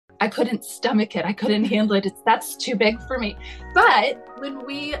I couldn't stomach it. I couldn't handle it. That's too big for me. But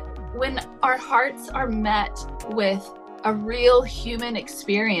when our hearts are met with a real human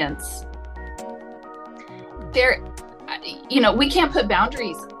experience, there, we can't put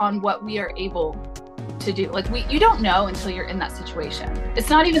boundaries on what we are able to do. Like you don't know until you're in that situation.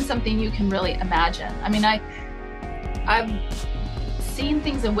 It's not even something you can really imagine. I mean, I've seen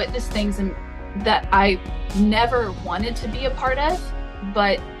things and witnessed things that I never wanted to be a part of,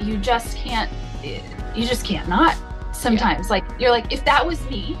 but you just can't not sometimes. Yeah. Like, you're like, if that was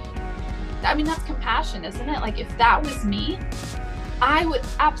me, I mean, that's compassion, isn't it? Like, if that was me, I would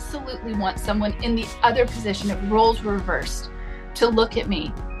absolutely want someone in the other position, if roles were reversed, to look at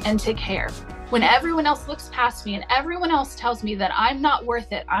me and to care. When everyone else looks past me and everyone else tells me that I'm not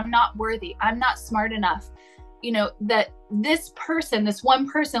worth it, I'm not worthy, I'm not smart enough, that this one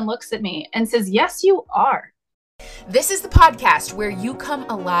person looks at me and says, yes, you are. This is the podcast where you come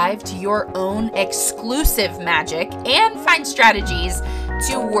alive to your own exclusive magic and find strategies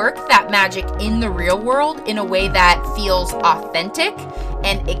to work that magic in the real world in a way that feels authentic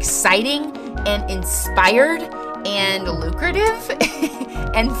and exciting and inspired and lucrative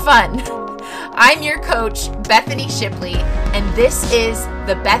and fun. I'm your coach, Bethany Shipley, and this is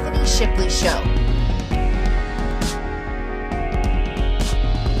the Bethany Shipley Show.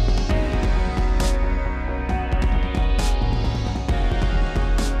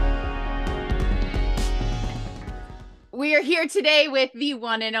 We are here today with the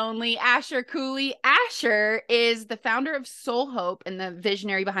one and only Asher Cooley. Asher is the founder of Soul Hope and the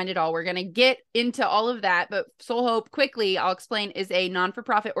visionary behind it all. We're going to get into all of that, but Soul Hope, quickly, I'll explain, is a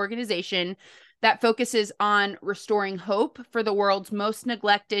non-for-profit organization that focuses on restoring hope for the world's most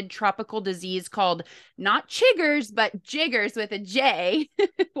neglected tropical disease called not chiggers, but jiggers with a J.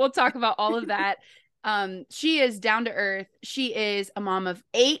 We'll talk about all of that. She is down to earth. She is a mom of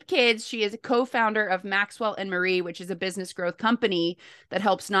 8 kids. She is a co-founder of Maxwell and Marie, which is a business growth company that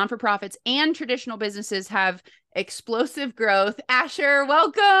helps non-for-profits and traditional businesses have explosive growth. Asher,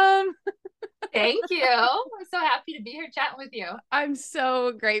 welcome. Thank you. I'm so happy to be here chatting with you. I'm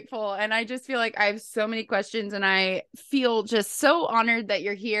so grateful. And I just feel like I have so many questions, and I feel just so honored that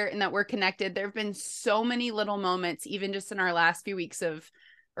you're here and that we're connected. There have been so many little moments, even just in our last few weeks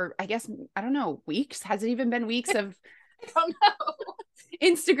or I guess, I don't know, weeks? Has it even been weeks of I don't know.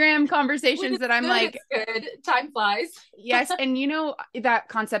 Instagram conversations that I'm like, good. Time flies. Yes. And that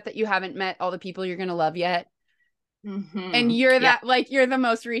concept that you haven't met all the people you're going to love yet. Mm-hmm. And you're you're the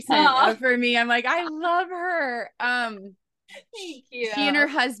most recent for me. I'm like, I love her. Thank you. She and her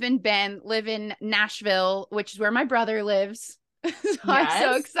husband, Ben, live in Nashville, which is where my brother lives. So yes. I'm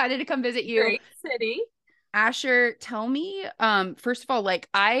so excited to come visit you. Great city. Asher, tell me, first of all, like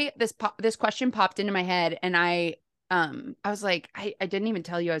this question popped into my head, and I was like, I didn't even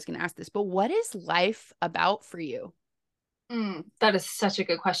tell you I was going to ask this, but what is life about for you? That is such a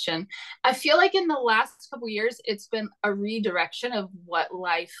good question. I feel like in the last couple of years, it's been a redirection of what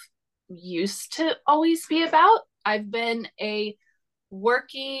life used to always be about. I've been a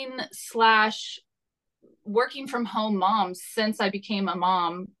working from home mom since I became a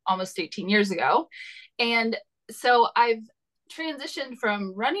mom almost 18 years ago. And so I've transitioned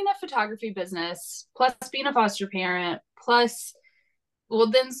from running a photography business, plus being a foster parent,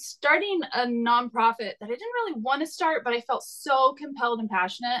 then starting a nonprofit that I didn't really want to start, but I felt so compelled and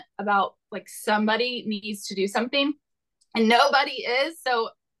passionate about, like, somebody needs to do something and nobody is. So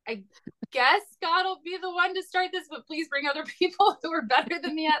I guess God will be the one to start this, but please bring other people who are better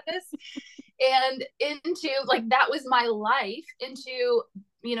than me at this. And that was my life, into,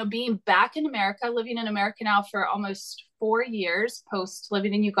 being back in America, living in America now for almost 4 years post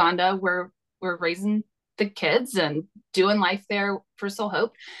living in Uganda, where we're raising the kids and doing life there for Soul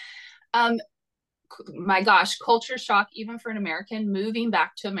Hope. My gosh, culture shock, even for an American moving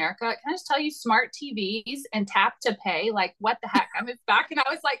back to America. Can I just tell you, smart TVs and tap to pay? Like, what the heck? I moved back and I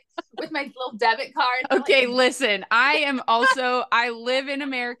was like, with my little debit card. Okay, listen, I live in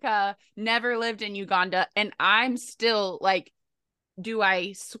America, never lived in Uganda, and I'm still like, do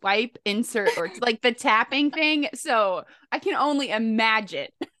I swipe, insert, or like the tapping thing? So I can only imagine.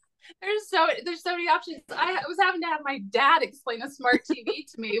 There's so many options. I was having to have my dad explain a smart TV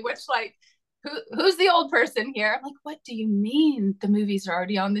to me, which, like, who's the old person here? I'm like, what do you mean the movies are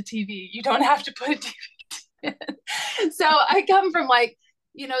already on the TV? You don't have to put a TV in. So I come from, like,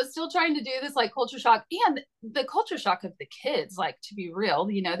 still trying to do this, like, culture shock, and the culture shock of the kids, like, to be real,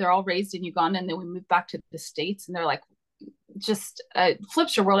 they're all raised in Uganda, and then we moved back to the States, and they're like, just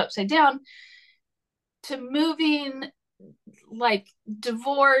flips your world upside down, to moving, like,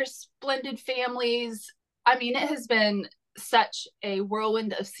 divorce, blended families. I mean, it has been such a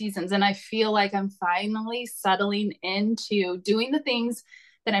whirlwind of seasons. And I feel like I'm finally settling into doing the things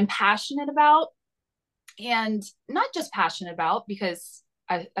that I'm passionate about, and not just passionate about because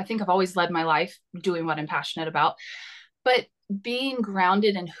I think I've always led my life doing what I'm passionate about, but being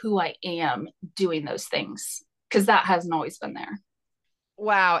grounded in who I am doing those things, because that hasn't always been there.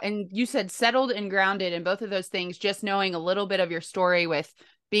 Wow. And you said settled and grounded in both of those things, just knowing a little bit of your story with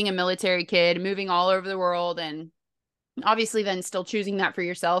being a military kid, moving all over the world, and obviously then still choosing that for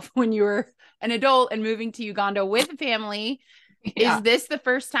yourself when you were an adult and moving to Uganda with a family. Yeah. Is this the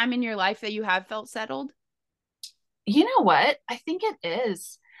first time in your life that you have felt settled? You know what? I think it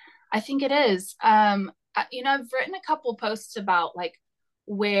is. I think it is. I've written a couple posts about like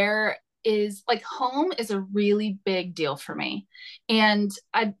where is like home is a really big deal for me. And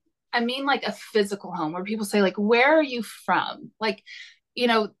I mean like a physical home where people say like, where are you from? Like,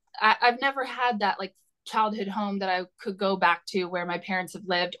 I've never had that like childhood home that I could go back to where my parents have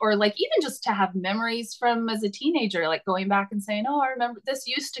lived, or like even just to have memories from as a teenager, like going back and saying, oh, I remember this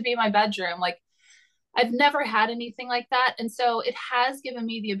used to be my bedroom. Like I've never had anything like that. And so it has given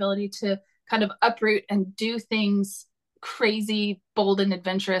me the ability to kind of uproot and do things crazy, bold, and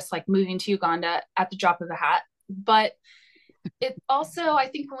adventurous, like moving to Uganda at the drop of a hat. But it also, I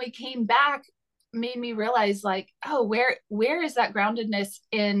think when we came back, made me realize like, oh, where is that groundedness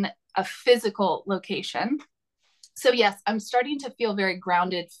in a physical location? So yes, I'm starting to feel very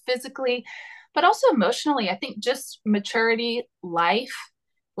grounded physically, but also emotionally. I think just maturity, life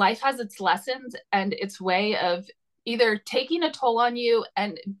has its lessons and its way of either taking a toll on you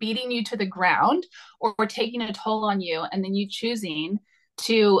and beating you to the ground, or taking a toll on you and then you choosing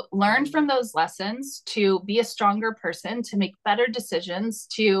to learn from those lessons, to be a stronger person, to make better decisions,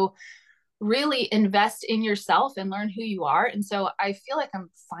 to really invest in yourself and learn who you are. And so I feel like I'm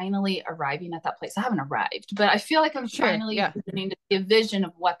finally arriving at that place. I haven't arrived, but I feel like I'm finally beginning to see a vision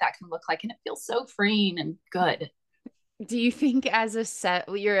of what that can look like. And it feels so freeing and good. Do you think as a set,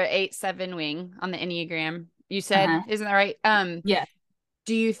 you're an 8-7 wing on the Enneagram, you said, isn't that right? Yeah.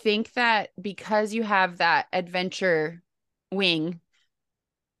 Do you think that because you have that adventure wing,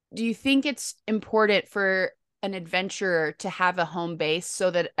 do you think it's important for an adventurer to have a home base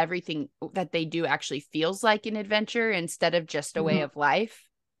so that everything that they do actually feels like an adventure instead of just a way of life?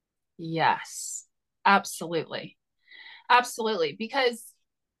 Yes, absolutely. Absolutely. Because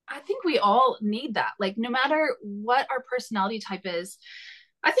I think we all need that. Like, no matter what our personality type is,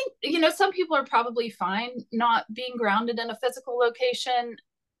 I think, some people are probably fine not being grounded in a physical location.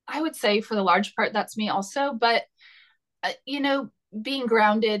 I would say for the large part, that's me also. But, being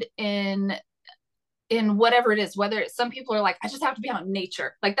grounded in whatever it is, whether it's, some people are like, I just have to be out in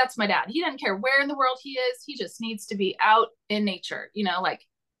nature. Like that's my dad. He doesn't care where in the world he is. He just needs to be out in nature, like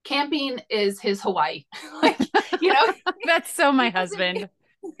camping is his Hawaii. Like, that's so my husband.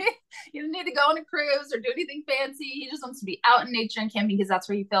 He doesn't need to go on a cruise or do anything fancy. He just wants to be out in nature and camping because that's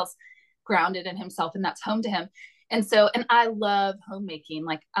where he feels grounded in himself and that's home to him. And so, and I love homemaking,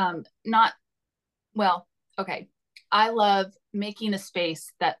 like, not, well, okay. I love making a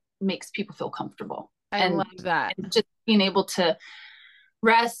space that makes people feel comfortable. I love that. And just being able to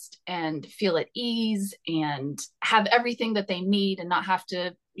rest and feel at ease and have everything that they need and not have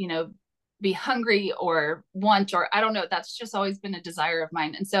to, be hungry or want, or I don't know, that's just always been a desire of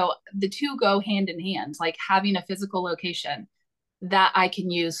mine. And so the two go hand in hand, like having a physical location that I can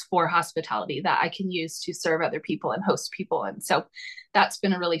use for hospitality, that I can use to serve other people and host people. And so that's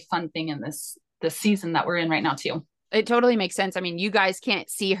been a really fun thing in this season that we're in right now too. It totally makes sense. I mean, you guys can't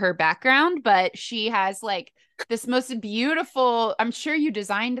see her background, but she has like this most beautiful, I'm sure you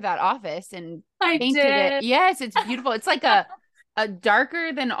designed that office and painted it. Yes, it's beautiful. It's like a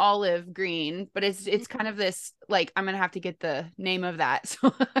darker than olive green, but it's kind of this, like, I'm gonna have to get the name of that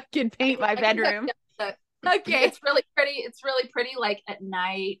so I can paint my bedroom. Okay. It's really pretty. It's really pretty like at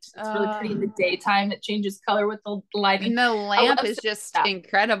night. It's really pretty in the daytime. It changes color with the lighting. And the lamp is just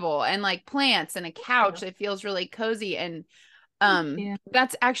incredible. And like plants and a couch, it feels really cozy. And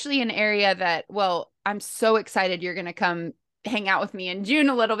that's actually an area that, well, I'm so excited you're gonna come hang out with me in June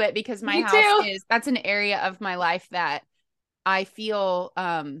a little bit, because my house that's an area of my life that I feel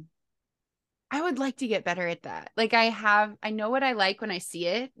I would like to get better at that. Like I know what I like when I see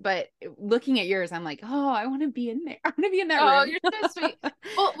it, but looking at yours, I'm like, oh, I want to be in there. I want to be in that room. Oh, you're so sweet.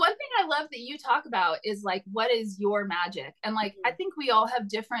 Well, one thing I love that you talk about is like, what is your magic? And like, I think we all have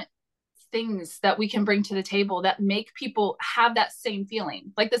different things that we can bring to the table that make people have that same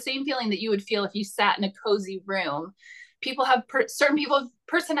feeling, like the same feeling that you would feel if you sat in a cozy room. People have certain people have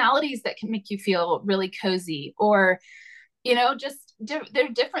personalities that can make you feel really cozy, or just there are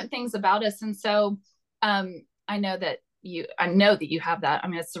different things about us. And so I know that I know that you have that. I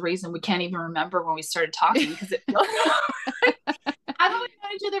mean, it's the reason we can't even remember when we started talking, because it feels haven't we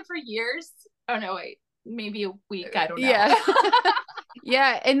known each other for years? Oh no, wait, maybe a week. I don't know. Yeah.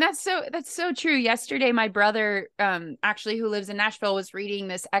 Yeah, and that's so true. Yesterday, my brother, actually, who lives in Nashville, was reading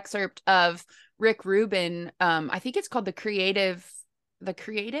this excerpt of Rick Rubin. I think it's called the Creative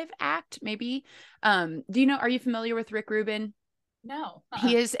Act, maybe. Are you familiar with Rick Rubin? No.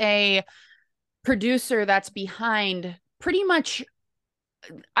 He is a producer that's behind pretty much,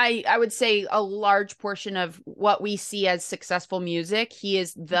 I would say, a large portion of what we see as successful music. He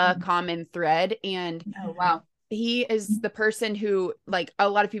is the common thread, and oh wow, he is the person who, like, a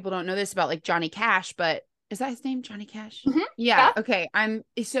lot of people don't know this about, like, Johnny Cash, but is that his name, Johnny Cash? Mm-hmm. Yeah. Okay.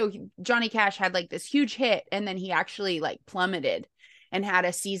 So Johnny Cash had like this huge hit, and then he actually like plummeted and had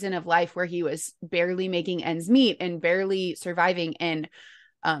a season of life where he was barely making ends meet and barely surviving. And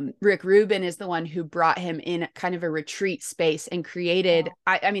Rick Rubin is the one who brought him in kind of a retreat space and created,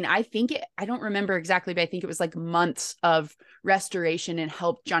 I don't remember exactly, but I think it was like months of restoration, and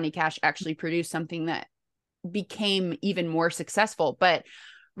helped Johnny Cash actually produce something that became even more successful. But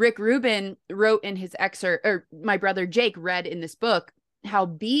Rick Rubin wrote in his excerpt, or my brother Jake read in this book, how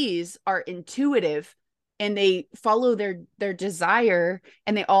bees are intuitive and they follow their desire,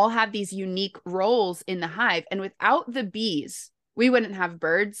 and they all have these unique roles in the hive. And without the bees, we wouldn't have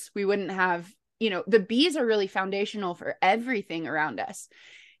birds. We wouldn't have, the bees are really foundational for everything around us.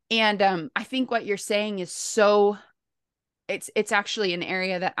 And I think what you're saying is it's actually an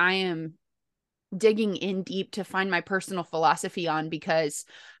area that I am digging in deep to find my personal philosophy on, because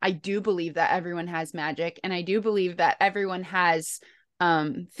I do believe that everyone has magic, and I do believe that everyone has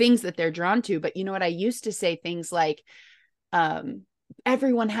things that they're drawn to. But you know what? I used to say things like,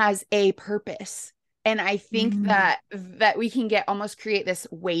 everyone has a purpose. And I think that we can create this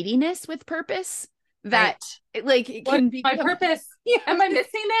weightiness with purpose that it can be my purpose. Yeah. Am I missing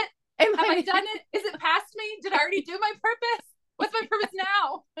it? Have I done it? Is it past me? Did I already do my purpose? What's my purpose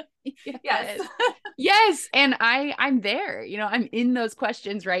now? Yes. Yes. And I'm there, I'm in those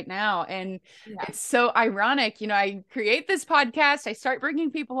questions right now. And it's so ironic, I create this podcast, I start bringing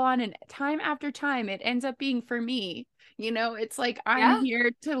people on, and time after time, it ends up being for me. It's like, I'm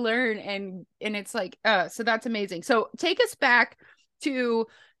here to learn, and it's like, so that's amazing. So take us back to,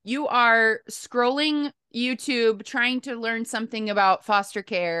 you are scrolling YouTube trying to learn something about foster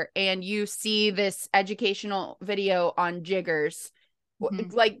care, and you see this educational video on jiggers.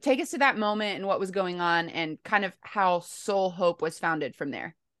 Like, take us to that moment and what was going on, and kind of how Soul Hope was founded from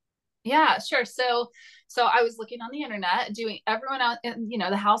there. Yeah, sure. So I was looking on the internet, everyone out,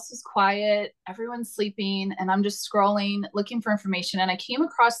 the house was quiet, everyone's sleeping, and I'm just scrolling, looking for information. And I came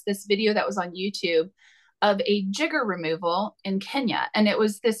across this video that was on YouTube of a jigger removal in Kenya. And it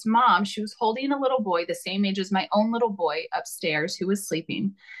was this mom, she was holding a little boy the same age as my own little boy upstairs, who was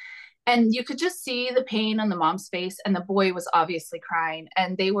sleeping. And you could just see the pain on the mom's face, and the boy was obviously crying,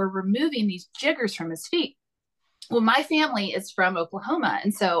 and they were removing these jiggers from his feet. Well, my family is from Oklahoma.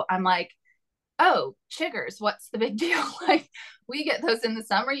 And so I'm like, oh, chiggers, what's the big deal? Like, we get those in the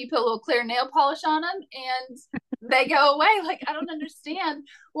summer. You put a little clear nail polish on them and they go away. Like, I don't understand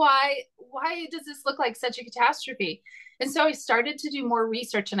why does this look like such a catastrophe? And so I started to do more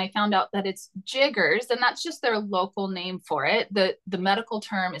research, and I found out that it's jiggers, and that's just their local name for it. The medical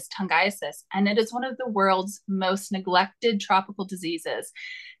term is tungiasis, and it is one of the world's most neglected tropical diseases.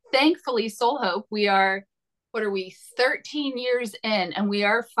 Thankfully, Soul Hope, we are, 13 years in, and we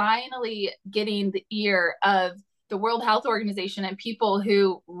are finally getting the ear of the World Health Organization and people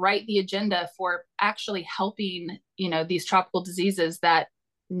who write the agenda for actually helping, these tropical diseases that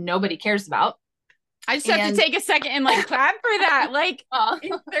nobody cares about. I just have to take a second and like clap for that. Like,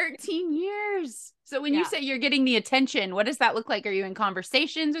 in 13 years. So when you say you're getting the attention, what does that look like? Are you in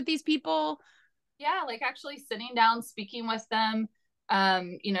conversations with these people? Yeah, like actually sitting down, speaking with them.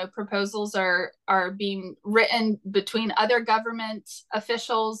 Proposals are being written between other government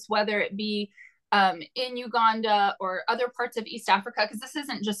officials, whether it be in Uganda or other parts of East Africa, because this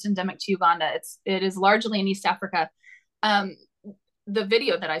isn't just endemic to Uganda. It is largely in East Africa. The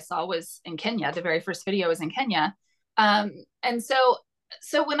video that I saw was in Kenya. The very first video was in Kenya. And so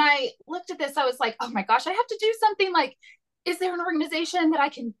when I looked at this, I was like, oh my gosh, I have to do something. Like, is there an organization that I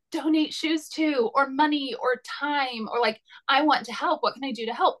can donate shoes to, or money, or time, or like, I want to help. What can I do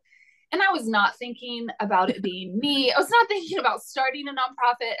to help? And I was not thinking about it being me. I was not thinking about starting a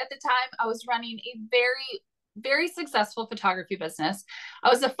nonprofit. At the time, I was running a very, very successful photography business. I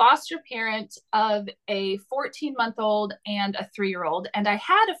was a foster parent of a 14-month-old and a 3-year-old. And I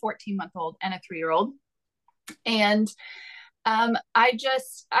had a 14-month-old and a 3-year-old. And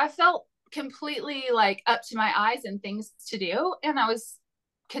I felt completely like up to my eyes and things to do. And I was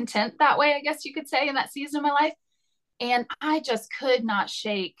content that way, I guess you could say, in that season of my life. And I just could not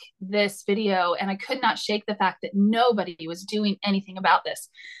shake this video. And I could not shake the fact that nobody was doing anything about this.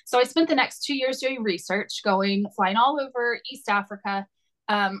 So I spent the next 2 years doing research, flying all over East Africa,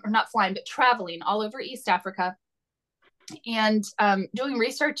 or not flying, but traveling all over East Africa, and doing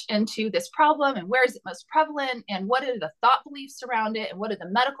research into this problem and where is it most prevalent and what are the thought beliefs around it and what do the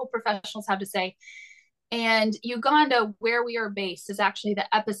medical professionals have to say. And Uganda, where we are based, is actually the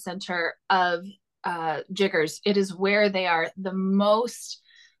epicenter of jiggers. It is where they are the most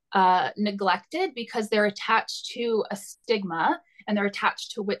neglected because they're attached to a stigma and they're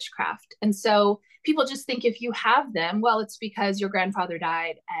attached to witchcraft. And so people just think if you have them, well, it's because your grandfather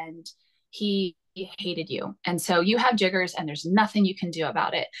died and he hated you. And so you have jiggers and there's nothing you can do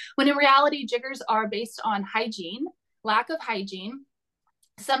about it. When in reality, jiggers are based on hygiene, lack of hygiene,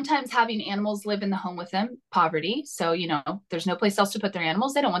 sometimes having animals live in the home with them, poverty. So, there's no place else to put their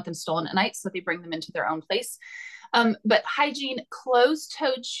animals. They don't want them stolen at night, so they bring them into their own place. But hygiene,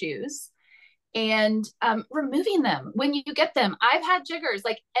 closed-toed shoes, and removing them when you get them. I've had jiggers.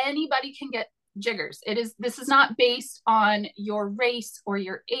 Like, anybody can get jiggers. This is not based on your race or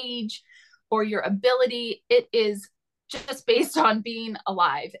your age or your ability. It is just based on being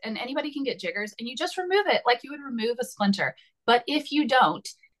alive, and anybody can get jiggers, and you just remove it like you would remove a splinter. But if you don't,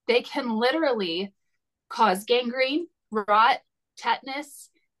 they can literally cause gangrene, rot, tetanus,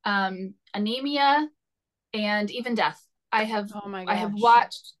 anemia, and even death. I have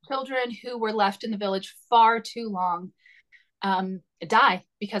watched children who were left in the village far too long die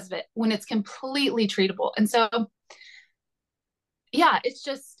because of it when it's completely treatable. And so, yeah, it's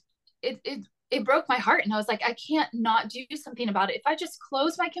just, it broke my heart. And I was like, I can't not do something about it. If I just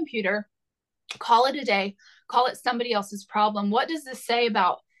close my computer, call it a day, call it somebody else's problem, what does this say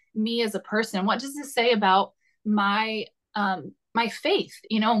about me as a person? What does this say about my faith,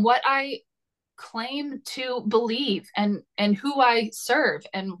 and what I claim to believe, and who I serve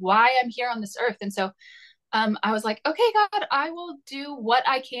and why I'm here on this earth? And so I was like, okay, God, I will do what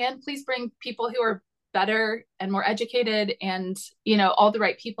I can. Please bring people who are better and more educated and, all the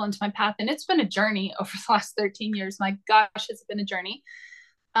right people into my path. And it's been a journey over the last 13 years. My gosh, it's been a journey.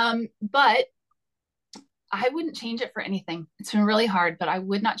 But I wouldn't change it for anything. It's been really hard, but I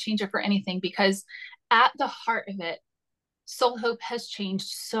would not change it for anything, because at the heart of it, Soul Hope has changed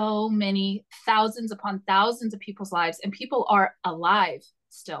so many thousands upon thousands of people's lives, and people are alive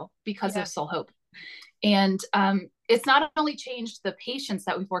still because of Soul Hope. And it's not only changed the patients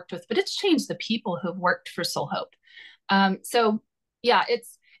that we've worked with, but it's changed the people who have worked for Soul Hope. So yeah,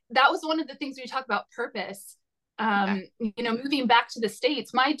 that was one of the things we talk about purpose. Moving back to the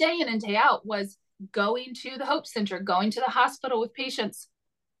States, my day in and day out was going to the Hope Center, going to the hospital with patients,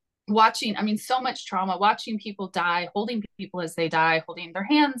 watching, so much trauma, watching people die, holding people as they die, holding their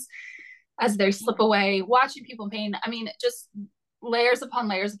hands as they slip away, watching people in pain. Just layers upon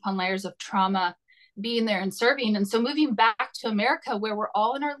layers upon layers of trauma, being there and serving. And so moving back to America, where we're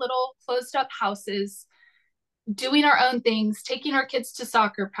all in our little closed up houses, doing our own things, taking our kids to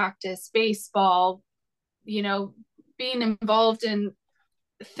soccer practice, baseball, being involved in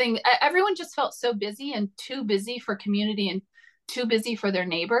everyone just felt so busy and too busy for community and too busy for their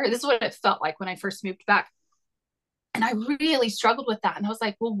neighbor. This is what it felt like when I first moved back. And I really struggled with that. And I was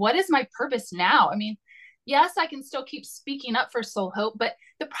like, well, what is my purpose now? Yes, I can still keep speaking up for Soul Hope, but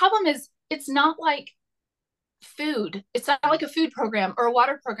the problem is it's not like food. It's not like a food program or a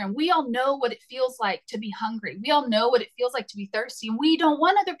water program. We all know what it feels like to be hungry. We all know what it feels like to be thirsty. And we don't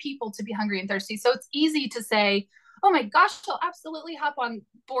want other people to be hungry and thirsty. So it's easy to say, oh my gosh, I'll absolutely hop on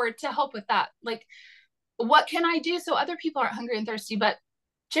board to help with that. Like, what can I do so other people aren't hungry and thirsty? But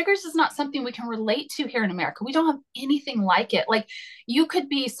jiggers is not something we can relate to here in America. We don't have anything like it. Like, you could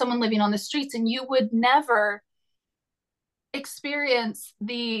be someone living on the streets and you would never experience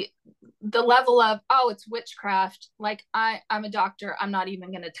the level of, oh, it's witchcraft. Like, I'm a doctor. I'm not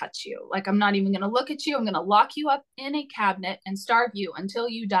even going to touch you. Like, I'm not even going to look at you. I'm going to lock you up in a cabinet and starve you until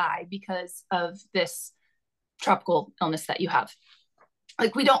you die because of this tropical illness that you have.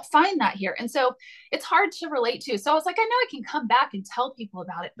 Like, we don't find that here. And so it's hard to relate to. So I was like, I know I can come back and tell people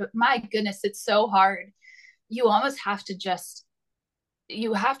about it, but my goodness, it's so hard. You almost have to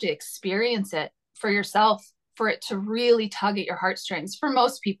you have to experience it for yourself for it to really tug at your heartstrings, for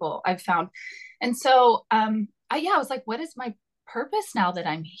most people, I've found. And so I was like, what is my purpose now that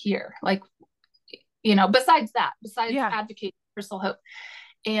I'm here? Like, besides advocating for Soul Hope.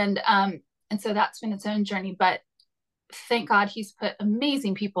 And so that's been its own journey. But thank God he's put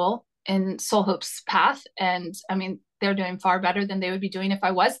amazing people in Soul Hope's path. And they're doing far better than they would be doing if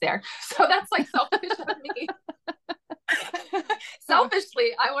I was there. So that's like selfish of me.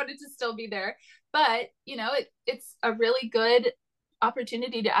 Selfishly, I wanted to still be there. But, it's a really good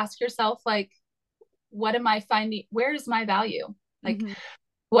opportunity to ask yourself, like, what am I finding? Where is my value? Like,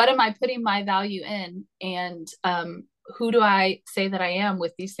 what am I putting my value in? And who do I say that I am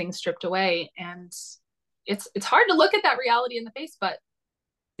with these things stripped away? And it's hard to look at that reality in the face, but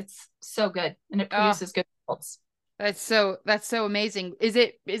it's so good and it produces good results. That's so amazing. Does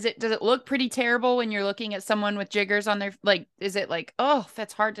it look pretty terrible when you're looking at someone with jiggers on their, like, is it like, oh,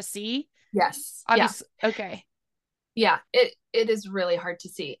 that's hard to see? Yes. Obviously. Yeah. Okay. Yeah, it is really hard to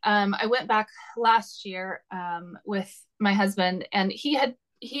see. I went back last year with my husband, and he had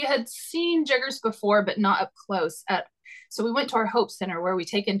seen jiggers before, but not up close. So we went to our Hope Center, where we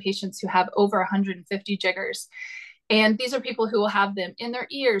take in patients who have over 150 jiggers. And these are people who will have them in their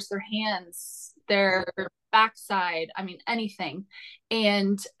ears, their hands, their backside, I mean, anything.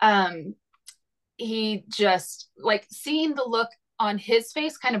 And he just, like, seeing the look on his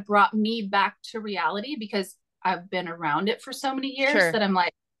face kind of brought me back to reality, because I've been around it for so many years that I'm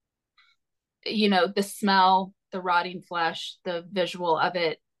like, the smell, the rotting flesh, the visual of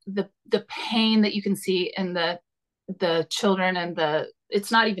it, the pain that you can see in the children, and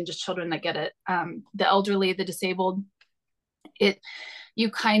it's not even just children that get it, the elderly, the disabled. You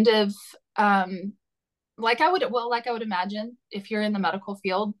kind of, like I would imagine, if you're in the medical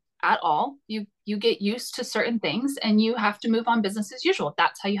field at all, you get used to certain things and you have to move on business as usual.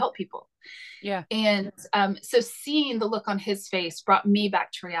 That's how you help people. Yeah. And so seeing the look on his face brought me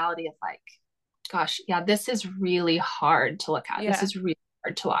back to reality of, like, gosh, yeah, this is really hard to look at. Yeah. This is really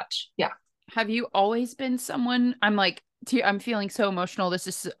hard to watch. Yeah. Have you always been someone, I'm feeling so emotional.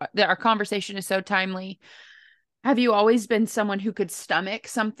 Our conversation is so timely. Have you always been someone who could stomach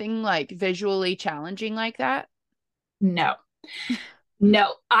something like visually challenging like that? No,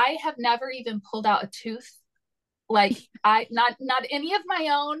 I have never even pulled out a tooth. Like, not any of my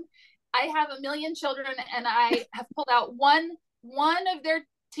own. I have a million children, and I have pulled out one of their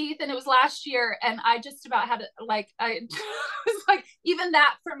teeth, and it was last year, and I just about had it. Like, I was like, even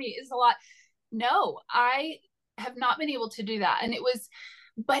that for me is a lot. No, I have not been able to do that. And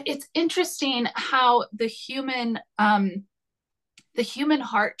but it's interesting how the human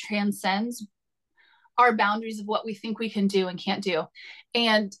heart transcends our boundaries of what we think we can do and can't do.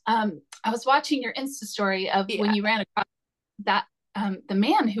 And I was watching your Insta story of when you ran across that, the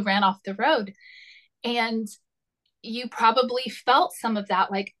man who ran off the road, and you probably felt some of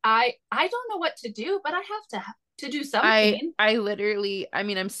that. Like, I don't know what to do, but I have to do something. I literally,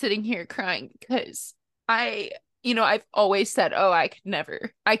 I'm sitting here crying because I've always said, oh, I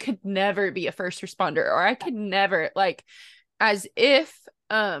could never be a first responder, or I could never, like, as if,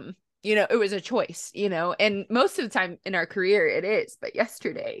 it was a choice, and most of the time in our career it is, but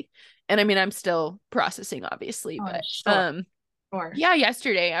yesterday, and I'm still processing, obviously, but sure. Yeah,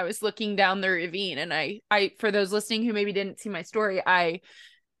 yesterday I was looking down the ravine, and I for those listening who maybe didn't see my story, I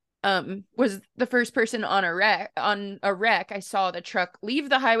was the first person on a wreck. I saw the truck leave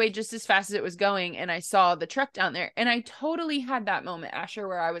the highway just as fast as it was going, and I saw the truck down there, and I totally had that moment, Asher,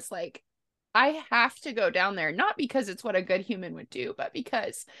 where I was like, I have to go down there, not because it's what a good human would do, but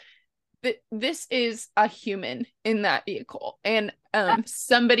because this is a human in that vehicle, and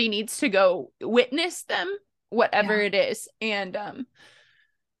somebody needs to go witness them, whatever it is. And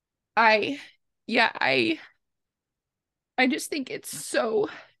I just think it's so,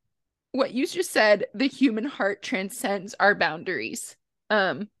 what you just said, the human heart transcends our boundaries.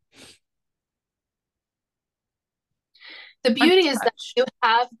 The beauty is that you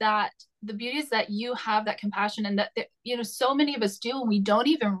have that. The beauty is that you have that compassion, and that so many of us do, and we don't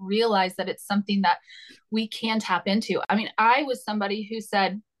even realize that it's something that we can tap into. I was somebody who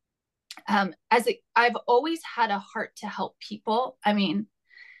said, I've always had a heart to help people. To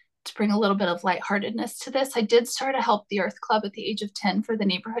bring a little bit of lightheartedness to this, I did start a Help the Earth Club at the age of 10 for the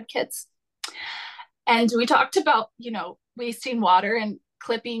neighborhood kids. And we talked about, wasting water and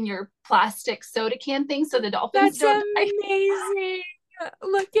clipping your plastic soda can thing so the dolphins don't die. That's amazing.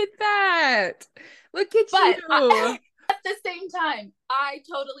 Look at that. Look at you. At the same time, I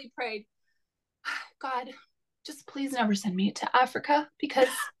totally prayed, God, just please never send me to Africa, because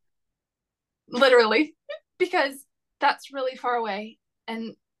literally, because that's really far away.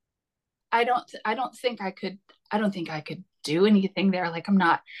 And I don't think I could do anything there. Like,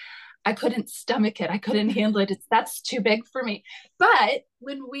 I couldn't stomach it. I couldn't handle it. That's too big for me. But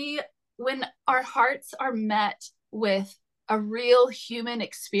when our hearts are met with a real human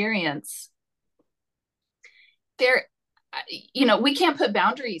experience, we can't put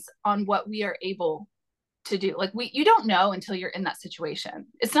boundaries on what we are able to do. Like you don't know until you're in that situation.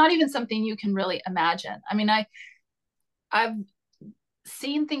 It's not even something you can really imagine. I mean, I've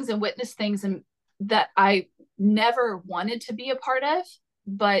seen things and witnessed things and that I never wanted to be a part of,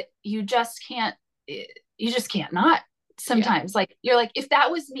 but you just can't not sometimes. Like you're like, if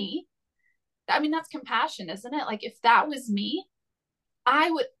that was me, I mean, that's compassion, isn't it? Like if that was me,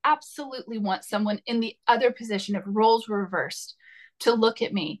 I would absolutely want someone in the other position, if roles were reversed, to look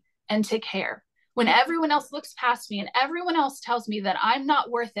at me and to care. When everyone else looks past me and everyone else tells me that I'm not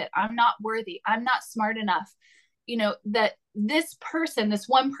worth it, I'm not worthy, I'm not smart enough, that this person, this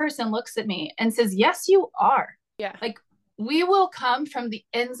one person looks at me and says, yes, you are. Yeah. Like we will come from the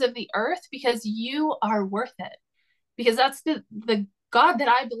ends of the earth because you are worth it. Because that's the God that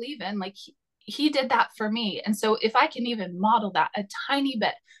I believe in. Like he did that for me. And so if I can even model that a tiny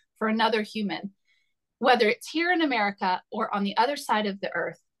bit for another human, whether it's here in America or on the other side of the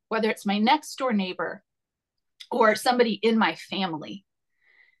earth, whether it's my next door neighbor or somebody in my family,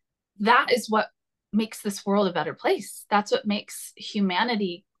 that is what makes this world a better place. That's what makes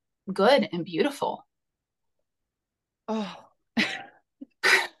humanity good and beautiful. Oh,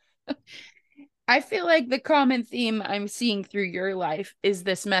 I feel like the common theme I'm seeing through your life is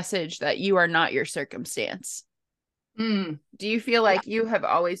this message that you are not your circumstance. Mm. Do you feel like you have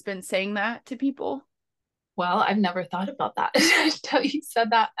always been saying that to people? Well, I've never thought about that until you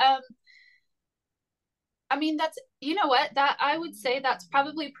said that. I mean, that's, you know what, that I would say that's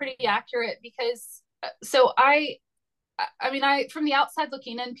probably pretty accurate because so I mean, from the outside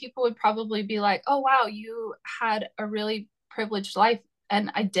looking in, people would probably be like, oh, wow, you had a really privileged life.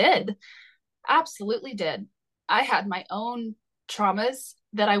 And I did, absolutely did. I had my own traumas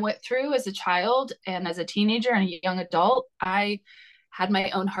that I went through as a child and as a teenager and a young adult. I had my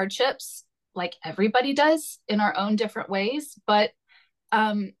own hardships, like everybody does in our own different ways. But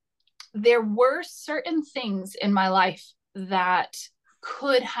there were certain things in my life that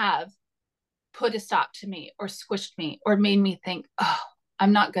could have put a stop to me or squished me or made me think, oh,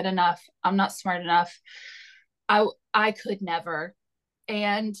 I'm not good enough. I'm not smart enough. I could never.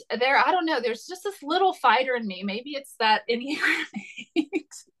 And I don't know, there's just this little fighter in me. Maybe it's that Enneagram 8.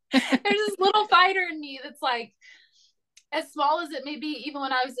 There's this little fighter in me that's like, as small as it may be, even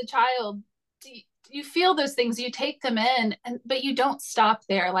when I was a child, you feel those things, you take them in, but you don't stop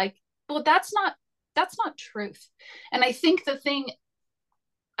there. Like, well, that's not truth. And I think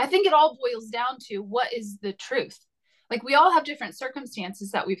it all boils down to what is the truth. Like we all have different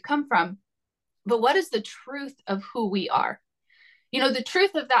circumstances that we've come from, but what is the truth of who we are? The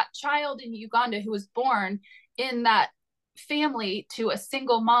truth of that child in Uganda who was born in that family to a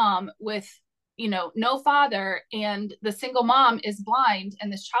single mom with, no father, and the single mom is blind,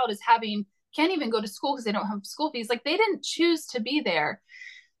 and this child can't even go to school because they don't have school fees. Like they didn't choose to be there,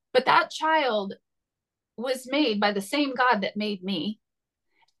 but that child was made by the same God that made me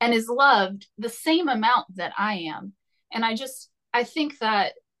and is loved the same amount that I am. And I think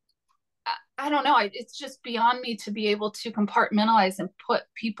that, I don't know, it's just beyond me to be able to compartmentalize and put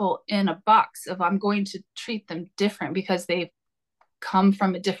people in a box of I'm going to treat them different because they've come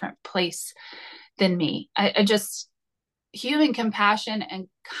from a different place than me. I just, human compassion and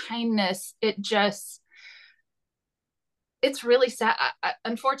kindness, it's really sad.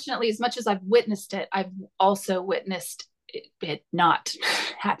 Unfortunately, as much as I've witnessed it, I've also witnessed it not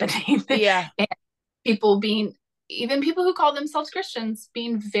happening. Yeah. And even people who call themselves Christians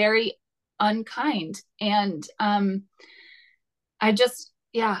being very unkind. And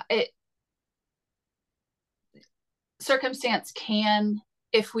circumstance can,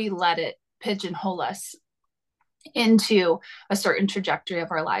 if we let it, pigeonhole us into a certain trajectory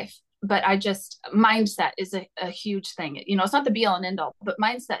of our life. But mindset is a huge thing. It's not the be all and end all, but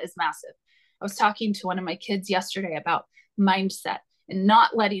mindset is massive. I was talking to one of my kids yesterday about mindset and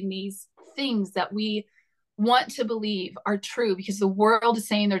not letting these things that we want to believe are true because the world is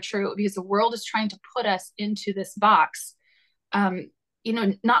saying they're true, because the world is trying to put us into this box,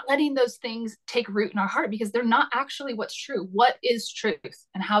 not letting those things take root in our heart because they're not actually what's true. What is truth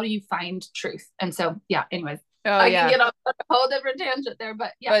and how do you find truth? And so, yeah, anyways. I can get off on a whole different tangent there,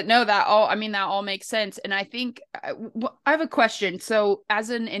 but yeah. But no, that all makes sense. And I think I have a question. So as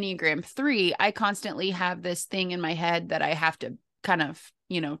an Enneagram 3, I constantly have this thing in my head that I have to kind of,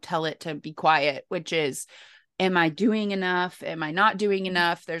 tell it to be quiet, which is, am I doing enough? Am I not doing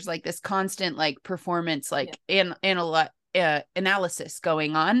enough? There's like this constant like performance, like analysis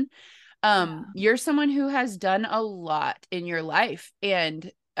going on. You're someone who has done a lot in your life. And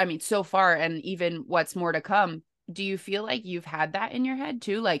I mean, so far, and even what's more to come, do you feel like you've had that in your head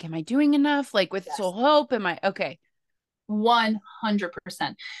too? Like, am I doing enough? Like with Soul Hope, am I okay?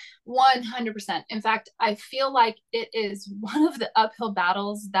 100%. 100%. In fact, I feel like it is one of the uphill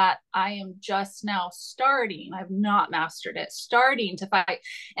battles that I am just now starting. I've not mastered it, starting to fight.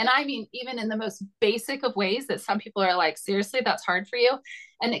 And I mean, even in the most basic of ways that some people are like, seriously, that's hard for you.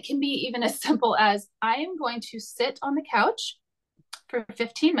 And it can be even as simple as I am going to sit on the couch for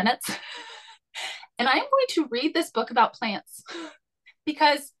 15 minutes and I'm going to read this book about plants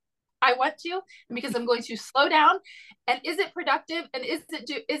because I want to, and because I'm going to slow down. And is it productive? And is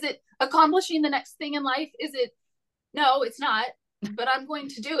it accomplishing the next thing in life? No, it's not, but I'm going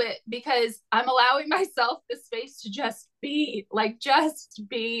to do it because I'm allowing myself the space to just be,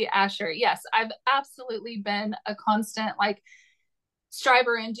 Asher. Yes, I've absolutely been a constant like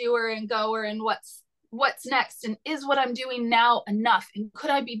striver and doer and goer, and what's next, and is what I'm doing now enough, and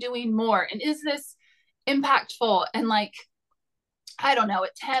could I be doing more, and is this impactful? And like, I don't know,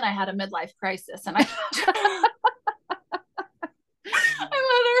 at 10 I had a midlife crisis, and I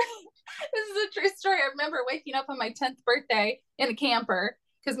this is a true story. I remember waking up on my 10th birthday in a camper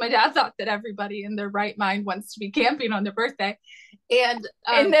because my dad thought that everybody in their right mind wants to be camping on their birthday, and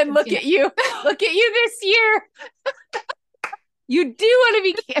then look at you this year. You do want to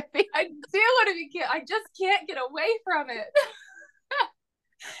be camping. I do want to be camping. I just can't get away from it.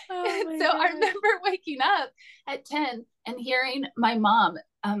 And so God. I remember waking up at 10 and hearing my mom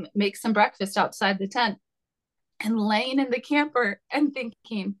make some breakfast outside the tent and laying in the camper and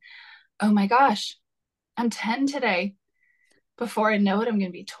thinking, oh my gosh, I'm 10 today. Before I know it, I'm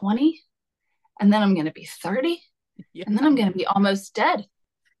going to be 20, and then I'm going to be 30, and then I'm going to be almost dead.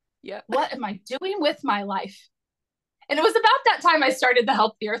 Yeah. What am I doing with my life? And it was about that time I started the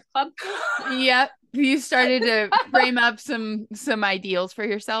Help the Earth Club. Yep. You started to frame up some ideals for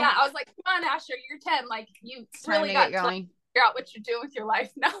yourself. Yeah, I was like, come on, Asher, you're 10. Like, you really got to figure out what you're doing with your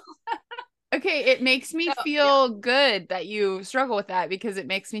life now. Okay, it makes me feel good that you struggle with that, because it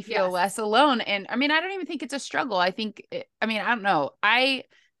makes me feel less alone. And I mean, I don't even think it's a struggle. I think, I don't know. I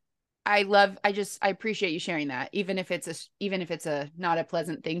appreciate you sharing that, even if it's a not a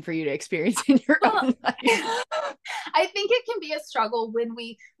pleasant thing for you to experience in your own life. I think it can be a struggle when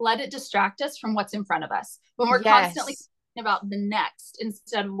we let it distract us from what's in front of us, when we're constantly thinking about the next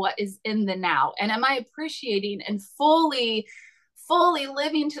instead of what is in the now. And am I appreciating and fully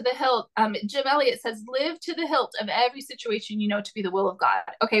living to the hilt? Jim Elliott says, live to the hilt of every situation you know to be the will of God.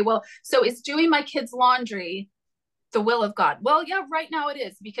 Okay, well, so is doing my kids' laundry the will of God? Well, yeah, right now it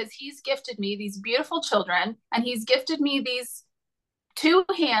is, because he's gifted me these beautiful children, and he's gifted me these 2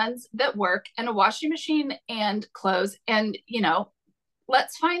 hands that work, and a washing machine and clothes. And,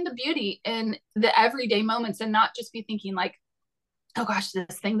 let's find the beauty in the everyday moments and not just be thinking like, oh gosh,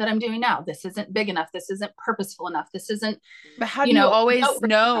 this thing that I'm doing now, this isn't big enough. This isn't purposeful enough. This isn't, but how do you always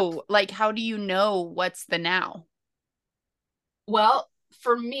know, like, how do you know what's the now? Well,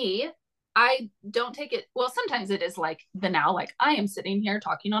 for me, I don't take it. Well, sometimes it is like the now, like I am sitting here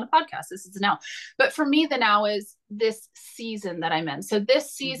talking on a podcast. This is the now. But for me, the now is this season that I'm in. So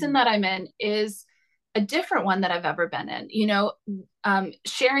this season that I'm in is a different one that I've ever been in,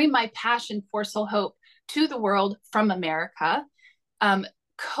 sharing my passion for Soul Hope to the world from America,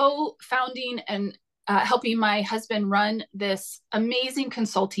 co-founding and helping my husband run this amazing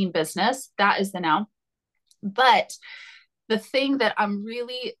consulting business. That is the now. But the thing that I'm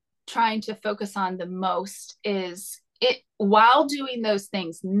really trying to focus on the most is it, while doing those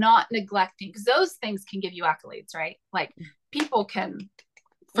things, not neglecting, because those things can give you accolades, right? Like people can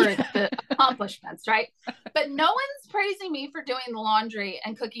for the accomplishments, right? But no one's praising me for doing the laundry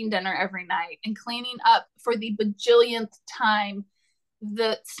and cooking dinner every night and cleaning up for the bajillionth time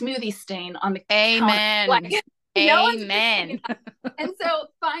the smoothie stain on the Amen. counter. Like, Amen. And so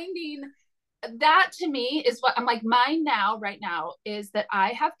finding that, to me, is what I'm like, mine now, right now, is that I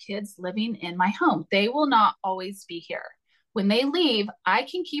have kids living in my home. They will not always be here. When they leave, I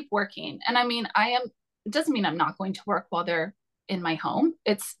can keep working. And I mean, it doesn't mean I'm not going to work while they're in my home.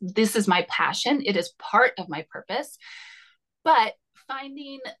 This is my passion. It is part of my purpose. But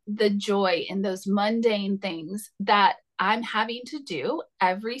finding the joy in those mundane things that I'm having to do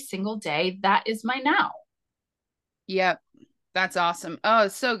every single day, that is my now. Yep. That's awesome. Oh,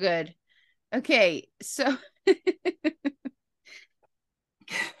 it's so good. Okay, so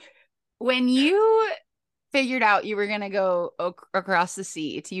when you figured out you were going to go across the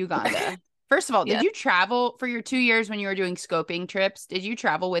sea to Uganda, first of all, did you travel for your 2 years when you were doing scoping trips? Did you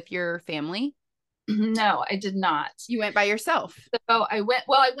travel with your family? No, I did not. You went by yourself. So I went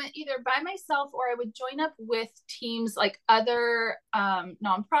either by myself or I would join up with teams like other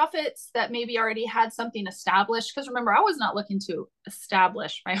nonprofits that maybe already had something established. Because remember, I was not looking to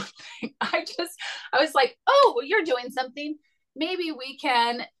establish my own thing. I was like, oh, well, you're doing something. Maybe we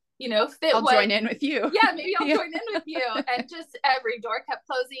can, fit I'll join in with you. Yeah, maybe I'll join in with you. And just every door kept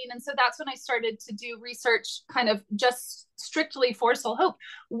closing. And so that's when I started to do research kind of just strictly for Soul Hope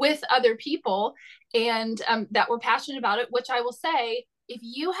with other people and that were passionate about it, which I will say, if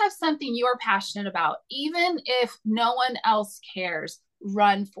you have something you're passionate about, even if no one else cares,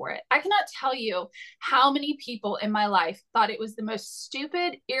 run for it. I cannot tell you how many people in my life thought it was the most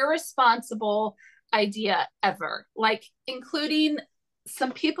stupid, irresponsible idea ever, like including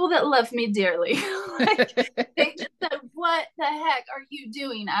some people that love me dearly. Like, they just said, what the heck are you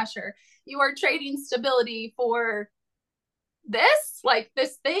doing, Asher? You are trading stability for this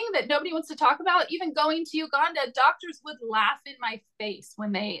thing that nobody wants to talk about. Even going to Uganda, doctors would laugh in my face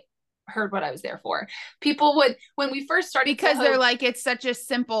when they heard what I was there for. People would, when we first started, because they're like, it's such a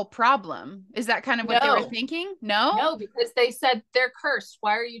simple problem. Is that kind of what they were thinking? No, because they said they're cursed.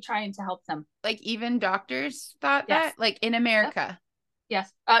 Why are you trying to help them? Like even doctors thought that, like in America. Yes.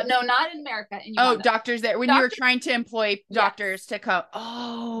 No, not in America. In Uganda. Oh, doctors there. When you were trying to employ doctors to come.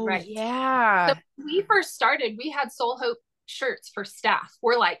 Oh, right. Yeah. So when we first started, we had Soul Hope shirts for staff.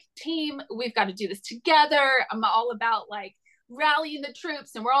 We're like, team, we've got to do this together. I'm all about like rallying the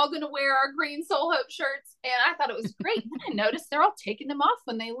troops and we're all going to wear our green Soul Hope shirts. And I thought it was great. Then I noticed they're all taking them off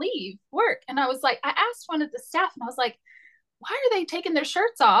when they leave work. And I was like, I asked one of the staff and I was like, why are they taking their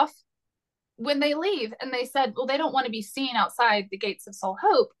shirts off when they leave? And they said, well, they don't want to be seen outside the gates of Soul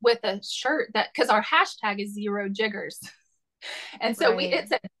Hope with a shirt that, because our hashtag is 0 jiggers. And so it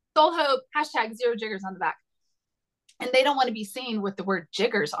said Soul Hope hashtag 0 jiggers on the back. And they don't want to be seen with the word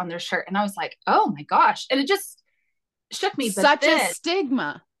jiggers on their shirt. And I was like, oh my gosh. And it just shook me. Such a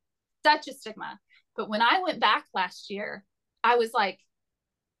stigma. Such a stigma. But when I went back last year, I was like,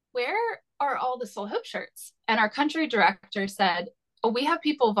 where are all the Soul Hope shirts? And our country director said, oh, we have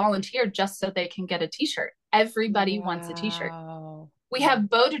people volunteer just so they can get a t-shirt. Everybody wants a t-shirt. We have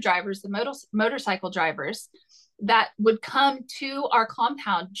boda drivers, the motorcycle drivers that would come to our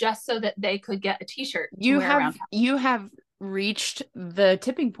compound just so that they could get a t-shirt. You have reached the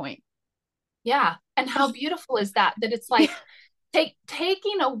tipping point. Yeah. And how beautiful is that? That it's like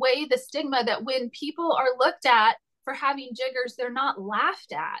taking away the stigma that when people are looked at for having jiggers, they're not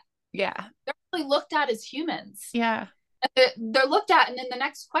laughed at. Yeah. They're really looked at as humans. Yeah. They're looked at, and then the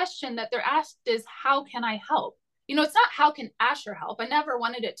next question that they're asked is, how can I help? It's not how can Asher help? I never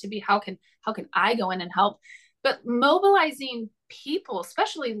wanted it to be how can I go in and help? But mobilizing people,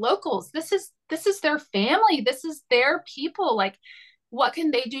 especially locals, this is their family, this is their people. Like, what can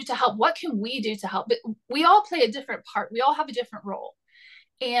they do to help? What can we do to help? But we all play a different part. We all have a different role.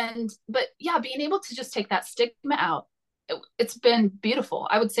 But yeah, being able to just take that stigma out, it's been beautiful.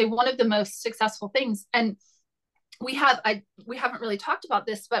 I would say one of the most successful things. And we haven't really talked about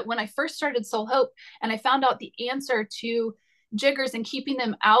this, but when I first started Soul Hope and I found out the answer to jiggers and keeping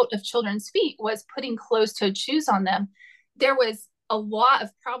them out of children's feet was putting closed-toed shoes on them, there was a lot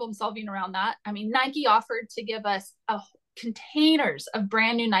of problem solving around that. I mean, Nike offered to give us containers of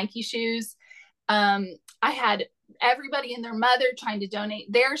brand new Nike shoes. I had everybody and their mother trying to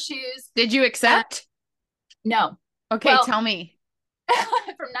donate their shoes. Did you accept? No. Okay, tell me.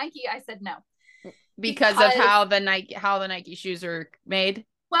 From Nike, I said no. Because of how the Nike shoes are made?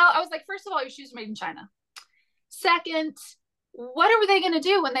 Well, I was like, first of all, your shoes are made in China. Second, what are they going to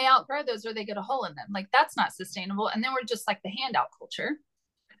do when they outgrow those or they get a hole in them? Like, that's not sustainable. And then we're just like the handout culture.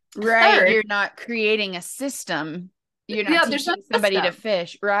 Right. Third, you're not creating a system. You're not teaching somebody to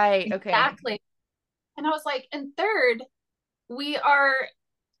fish. Right. Okay. Exactly. And I was like, and third, we are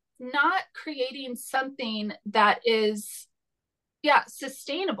not creating something that is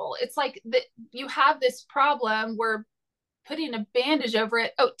sustainable. It's like that you have this problem, we're putting a bandage over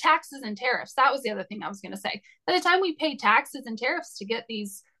it. Oh, taxes and tariffs. That was the other thing I was going to say. By the time we pay taxes and tariffs to get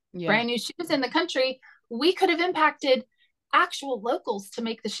these brand new shoes in the country, we could have impacted actual locals to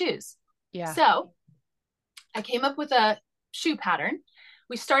make the shoes. Yeah. So I came up with a shoe pattern.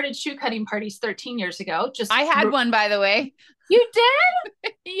 We started shoe cutting parties 13 years ago. I had one, by the way. You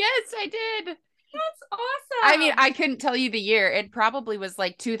did? Yes, I did. That's awesome. I mean, I couldn't tell you the year. It probably was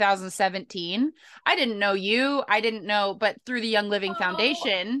like 2017. I didn't know you. I didn't know, but through the Young Living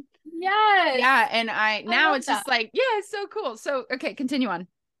Foundation. Yes. Yeah. And now it's just like, yeah, it's so cool. So, okay, continue on.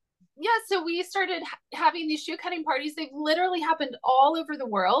 yeah, so we started having these shoe cutting parties. They've literally happened all over the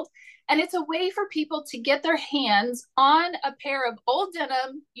world. And it's a way for people to get their hands on a pair of old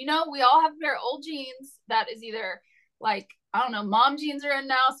denim. You know, we all have a pair of old jeans that is either like, I don't know, mom jeans are in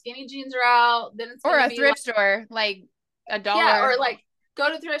now, skinny jeans are out. Then it's Or going to a be thrift like, store, like a yeah, dollar. or like go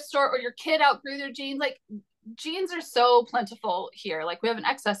to the thrift store, or your kid outgrew their jeans. Like jeans are so plentiful here. Like we have an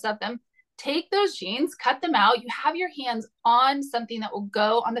excess of them. Take those jeans, cut them out. You have your hands on something that will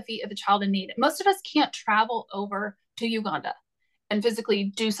go on the feet of the child in need. Most of us can't travel over to Uganda and physically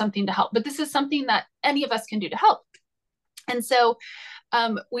do something to help, but this is something that any of us can do to help. And so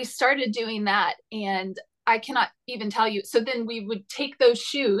we started doing that, and I cannot even tell you. So then we would take those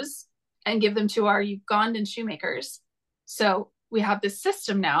shoes and give them to our Ugandan shoemakers. So we have this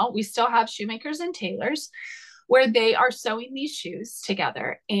system now. We still have shoemakers and tailors where they are sewing these shoes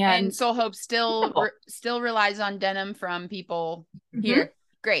together. And Soul Hope still relies on denim from people here.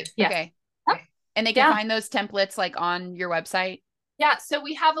 Great. Yes. Okay. And they can find those templates like on your website. Yeah. So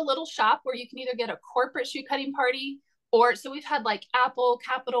we have a little shop where you can either get a corporate shoe cutting party, or so we've had like Apple,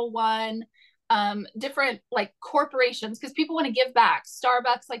 Capital One, different like corporations, because people want to give back.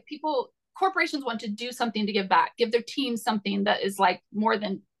 Starbucks, like corporations want to do something to give back, give their team something that is like more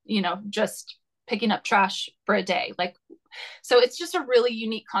than, just picking up trash for a day. Like, so it's just a really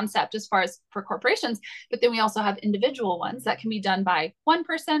unique concept as far as for corporations. But then we also have individual ones that can be done by one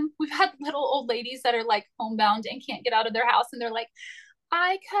person. We've had little old ladies that are like homebound and can't get out of their house, and they're like,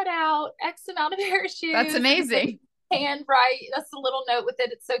 I cut out X amount of pair of shoes. That's amazing. Hand write. That's a little note with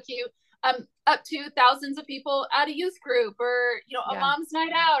it. It's so cute. Up to thousands of people at a youth group, or a mom's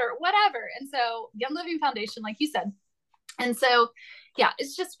night out, or whatever. And so Young Living Foundation, like you said. And so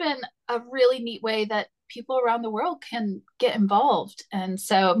it's just been a really neat way that people around the world can get involved. And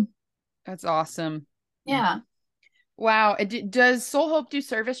so that's awesome. Yeah. Wow. Does Soul Hope do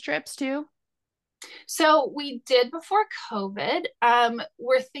service trips too? So we did before COVID.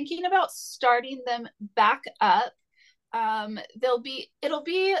 We're thinking about starting them back up.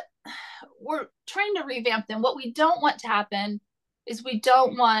 We're trying to revamp them. What we don't want to happen is we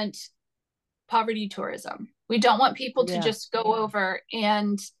don't want poverty tourism. We don't want people to just go over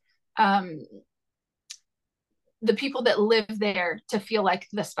and the people that live there to feel like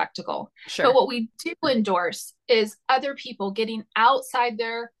the spectacle. Sure. But what we do endorse is other people getting outside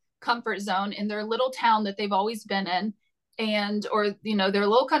their comfort zone in their little town that they've always been in, or their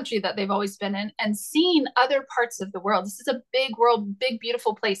little country that they've always been in, and seeing other parts of the world. This is a big world, big,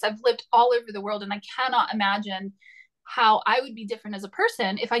 beautiful place. I've lived all over the world, and I cannot imagine how I would be different as a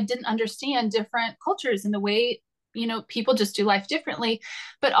person if I didn't understand different cultures and the way, people just do life differently.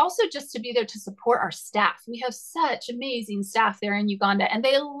 But also just to be there to support our staff. We have such amazing staff there in Uganda, and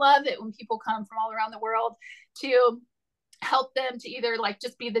they love it when people come from all around the world to help them to either like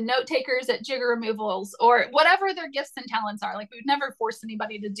just be the note takers at jigger removals or whatever their gifts and talents are. Like we would never force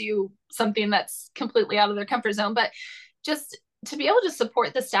anybody to do something that's completely out of their comfort zone, but just to be able to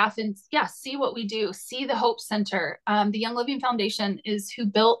support the staff and see what we do, see the Hope Center. The Young Living Foundation is who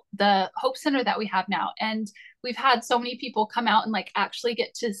built the Hope Center that we have now. And we've had so many people come out and like actually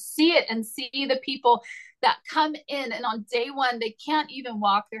get to see it and see the people that come in. And on day one, they can't even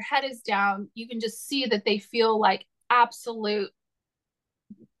walk. Their head is down. You can just see that they feel like absolute,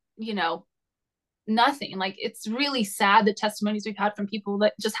 nothing. Like it's really sad, the testimonies we've had from people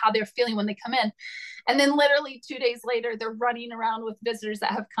that just how they're feeling when they come in. And then literally 2 days later, they're running around with visitors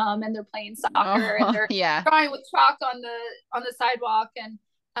that have come, and they're playing soccer and they're drawing with chalk on the sidewalk,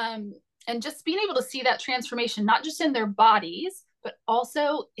 and just being able to see that transformation, not just in their bodies, but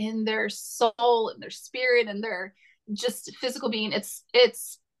also in their soul and their spirit and their just physical being. It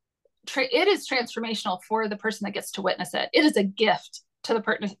is transformational for the person that gets to witness it. It is a gift to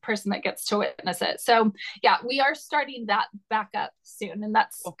the person that gets to witness it. So we are starting that back up soon, and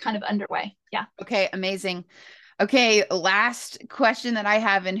that's kind of underway. Yeah. Okay. Amazing. Okay. Last question that I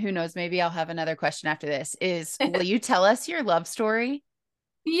have, and who knows, maybe I'll have another question after this, is will you tell us your love story?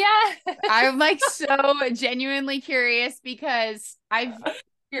 Yeah. I'm like so genuinely curious because I'm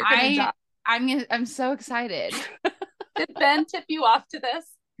so excited. Did Ben tip you off to this?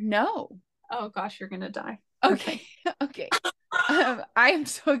 No. Oh gosh, you're going to die. Okay. Okay. I am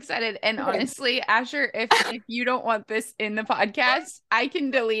so excited. And honestly, Asher, if you don't want this in the podcast, I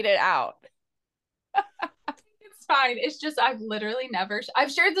can delete it out. It's fine. It's just, I've literally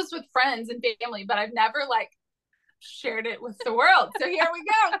I've shared this with friends and family, but I've never shared it with the world. So here we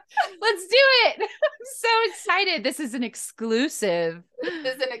go. Let's do it. I'm so excited. This is an exclusive.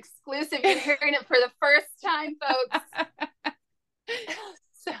 This is an exclusive. You're hearing it for the first time, folks.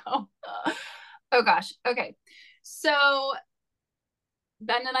 So, oh gosh. Okay. So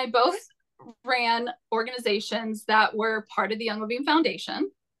Ben and I both ran organizations that were part of the Young Living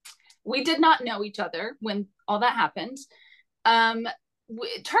Foundation. We did not know each other when all that happened.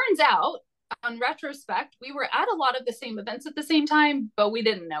 It turns out, on retrospect, we were at a lot of the same events at the same time, but we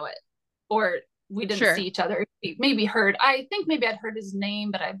didn't know it, or we didn't Sure. see each other. We maybe heard, I think maybe I'd heard his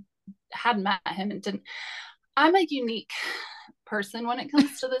name, but I hadn't met him and didn't. I'm a unique person when it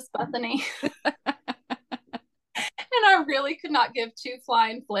comes to this, Bethany. And I really could not give two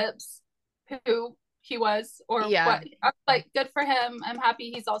flying flips who he was or what. I'm like, good for him. I'm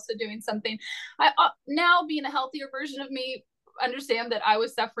happy he's also doing something. I now, being a healthier version of me, understand that I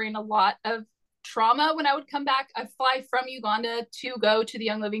was suffering a lot of trauma when I would come back. I'd fly from Uganda to go to the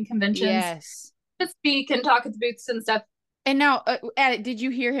Young Living conventions to speak and talk at the booths and stuff. And now, did you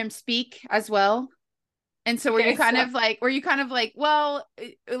hear him speak as well? And so were you kind of like, well,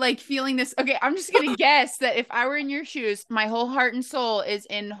 like feeling this? Okay, I'm just going to guess that if I were in your shoes, my whole heart and soul is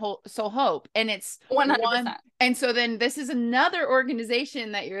in Soul Hope. And it's 100%. And so then this is another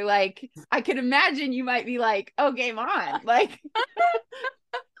organization that you're like, I could imagine you might be like, oh, game on. Like,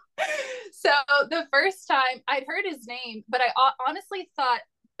 so the first time I'd heard his name, but I honestly thought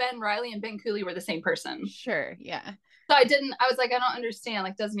Ben Riley and Ben Cooley were the same person. Sure. Yeah. So I was like, I don't understand.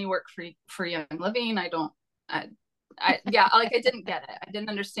 Like, doesn't he work for Young Living? I didn't get it. I didn't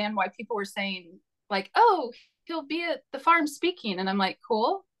understand why people were saying like, oh, he'll be at the farm speaking. And I'm like,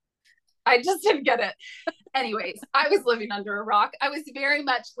 cool. I just didn't get it. Anyways, I was living under a rock. I was very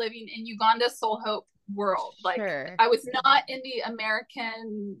much living in Uganda Soul Hope world. Like, sure. I was not in the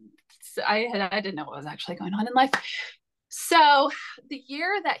American, I didn't know what was actually going on in life. So the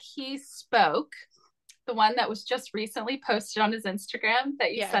year that he spoke, the one that was just recently posted on his Instagram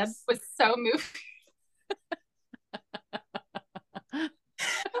that you said was so moving.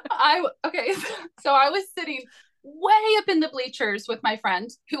 So I was sitting way up in the bleachers with my friend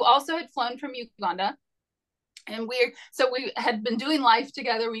who also had flown from Uganda. And we had been doing life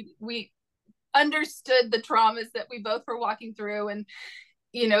together. We understood the traumas that we both were walking through, and,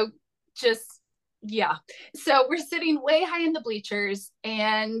 so we're sitting way high in the bleachers,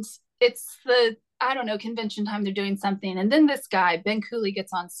 and it's the, I don't know, convention time, they're doing something. And then this guy, Ben Cooley,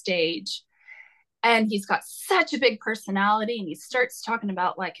 gets on stage, and he's got such a big personality, and he starts talking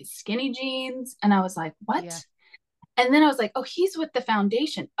about like his skinny jeans. And I was like, what? Yeah. And then I was like, oh, he's with the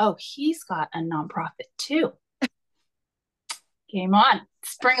foundation. Oh, he's got a nonprofit too. Game on.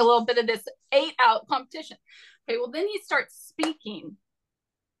 Let's bring a little bit of this 8-out competition. Okay, well, then he starts speaking.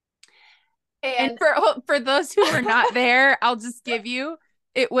 And for those who were not there, I'll just give you,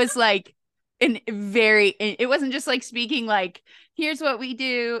 it was like it wasn't just like speaking like, here's what we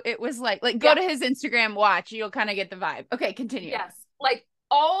do. It was like go to his Instagram, watch, you'll kind of get the vibe. Okay, continue. Yes. Like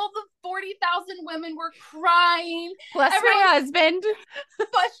all the 40,000 women were crying. Plus my husband.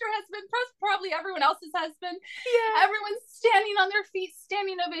 Plus your husband. Plus probably everyone else's husband. Yeah. Everyone's standing on their feet,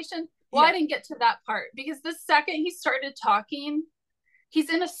 standing ovation. Well, I didn't get to that part because the second he started talking, he's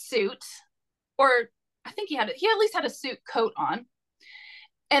in a suit, or I think he at least had a suit coat on.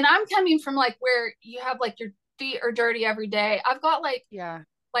 And I'm coming from like where you have like your feet are dirty every day. I've got like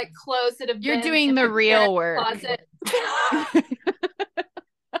clothes that have You're doing the real work. Closet.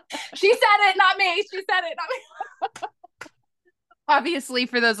 She said it, not me. She said it, not me. Obviously,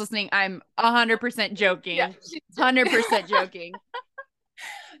 for those listening, I'm 100% joking. Yeah, 100% joking.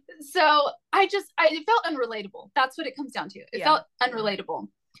 So it felt unrelatable. That's what it comes down to. It felt unrelatable.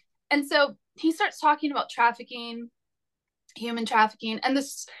 And so he starts talking about trafficking, human trafficking. And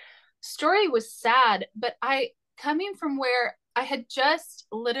this story was sad, but coming from where I had just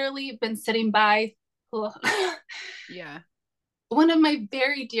literally been sitting by one of my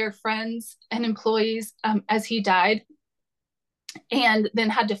very dear friends and employees as he died, and then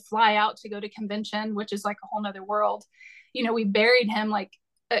had to fly out to go to convention, which is like a whole nother world. We buried him like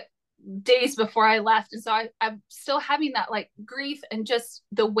days before I left. And so I'm still having that like grief and just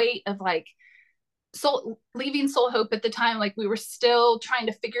the weight of like leaving Soul Hope at the time. Like we were still trying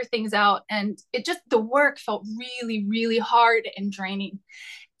to figure things out, and the work felt really, really hard and draining.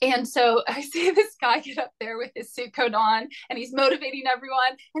 And so I see this guy get up there with his suit coat on, and he's motivating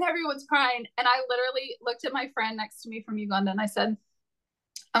everyone, and everyone's crying. And I literally looked at my friend next to me from Uganda, and I said,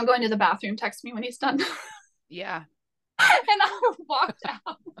 I'm going to the bathroom. Text me when he's done. Yeah. And I walked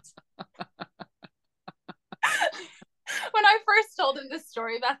out. When I first told him this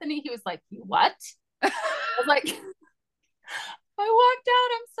story, Bethany, he was like, what? I I walked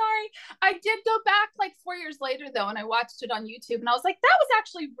out. I'm sorry. I did go back like 4 years later though, and I watched it on YouTube, and I was like, that was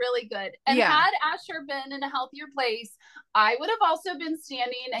actually really good. And Yeah. had Asher been in a healthier place, I would have also been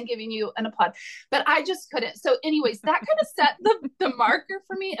standing and giving you an applaud, but I just couldn't. So, anyways, that kind of set the marker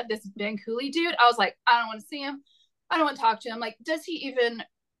for me of this Ben Cooley dude. I was like, I don't want to see him. I don't want to talk to him. Like, does he even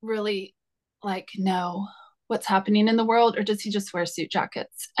really like know what's happening in the world, or does he just wear suit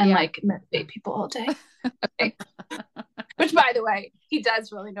jackets and like motivate people all day? Okay. Which, by the way, he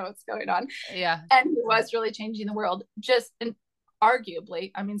does really know what's going on. Yeah. And he was really changing the world, just in,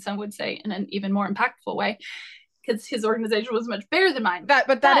 arguably, I mean, some would say in an even more impactful way, because his organization was much bigger than mine.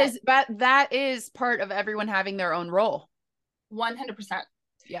 But that is part of everyone having their own role. 100%.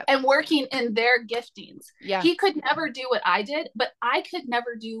 Yeah. And working in their giftings. Yeah. He could never do what I did, but I could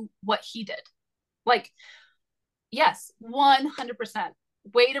never do what he did. Like, yes, 100%.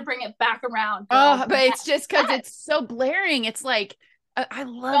 Way to bring it back around. Oh, but it's just because it's so blaring. It's like, I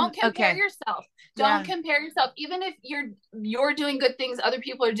love. Don't compare yourself. Don't compare yourself. Even if you're doing good things, other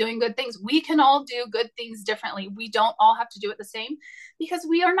people are doing good things. We can all do good things differently. We don't all have to do it the same, because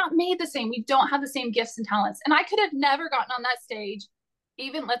we are not made the same. We don't have the same gifts and talents. And I could have never gotten on that stage.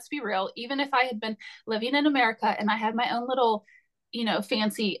 Even, let's be real, even if I had been living in America and I had my own little,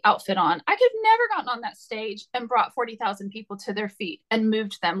 fancy outfit on, I could have never gotten on that stage and brought 40,000 people to their feet and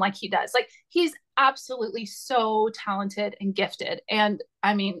moved them like he does. Like, he's absolutely so talented and gifted. And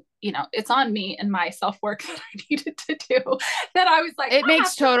I mean, it's on me and my self-work that I needed to do, that I was like, it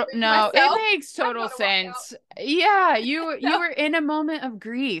makes total sense. Yeah. You were in a moment of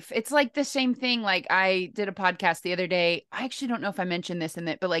grief. It's like the same thing. Like, I did a podcast the other day. I actually don't know if I mentioned this in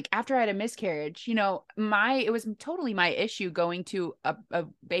it, but like, after I had a miscarriage, it was totally my issue going to a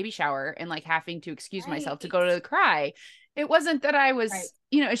baby shower and like having to excuse myself to go to the cry. It wasn't that I was,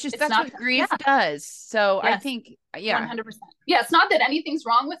 it's just, that's what grief does. So I think, 100%. Yeah. It's not that anything's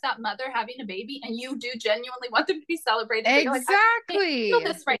wrong with that mother having a baby, and you do genuinely want them to be celebrated. Exactly. Feel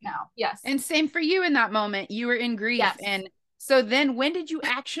this right now. Yes. And same for you in that moment. You were in grief. Yes. And so then when did you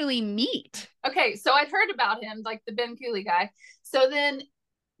actually meet? Okay. So I'd heard about him, like the Ben Cooley guy. So then,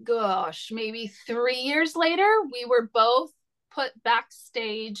 gosh, maybe 3 years later, we were both put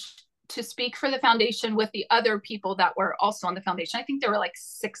backstage to speak for the foundation with the other people that were also on the foundation. I think there were like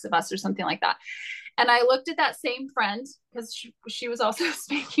 6 of us or something like that. And I looked at that same friend, because she was also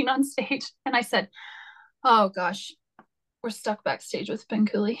speaking on stage, and I said, oh gosh, we're stuck backstage with Ben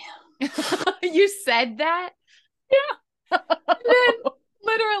Cooley. You said that? Yeah. Then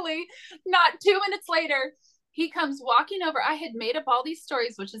literally not 2 minutes later, he comes walking over. I had made up all these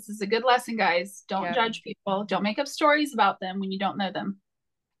stories, which this is a good lesson, guys. Don't judge people. Don't make up stories about them when you don't know them.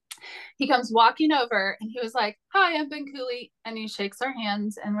 He comes walking over and he was like, hi, I'm Ben Cooley. And he shakes our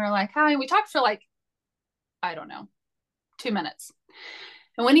hands and we're like, hi. And we talked for like, I don't know, 2 minutes.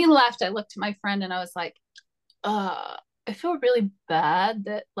 And when he left, I looked at my friend and I was like, I feel really bad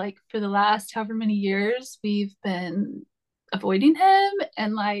that like for the last however many years we've been avoiding him,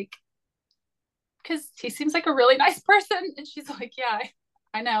 and like, because he seems like a really nice person. And she's like, yeah,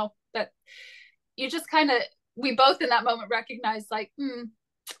 I know that. You just kind of, we both in that moment recognized like,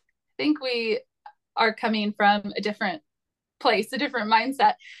 think we are coming from a different place, a different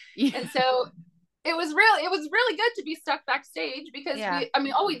mindset. Yeah. And so it was really good to be stuck backstage, because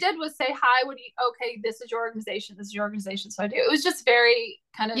all we did was say, hi, okay, this is your organization. So I do. It was just very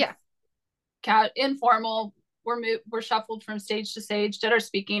kind of informal. We're shuffled from stage to stage, did our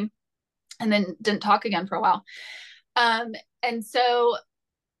speaking, and then didn't talk again for a while. And so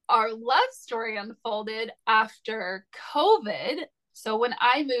our love story unfolded after COVID. So when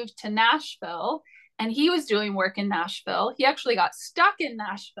I moved to Nashville and he was doing work in Nashville, he actually got stuck in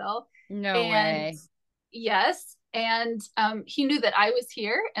Nashville. No way. Yes. And he knew that I was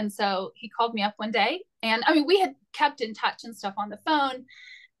here. And so he called me up one day, and we had kept in touch and stuff on the phone.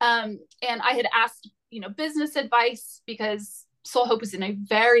 And I had asked, business advice, because Soul Hope was in a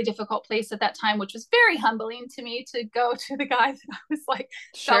very difficult place at that time, which was very humbling to me to go to the guy that I was like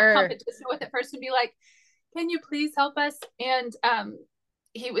self-competition with at first and be like, can you please help us? And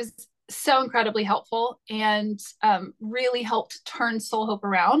he was so incredibly helpful, and really helped turn Soul Hope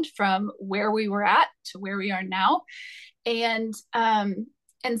around from where we were at to where we are now. And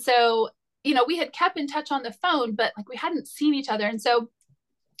so, we had kept in touch on the phone, but like we hadn't seen each other. And so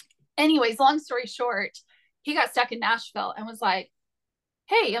anyways, long story short, he got stuck in Nashville and was like,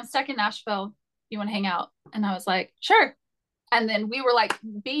 hey, I'm stuck in Nashville. You want to hang out? And I was like, sure. And then we were like,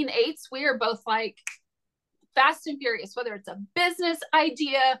 being eights, we are both like fast and furious, whether it's a business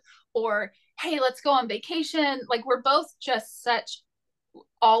idea or, hey, let's go on vacation. Like, we're both just such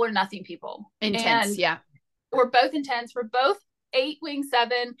all or nothing people. Intense. And we're both intense. We're both 8 wing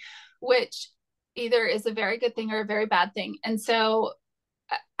 7, which either is a very good thing or a very bad thing. And so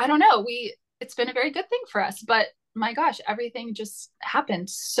I don't know, it's been a very good thing for us, but my gosh, everything just happened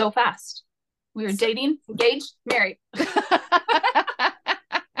so fast. We were dating, engaged, married.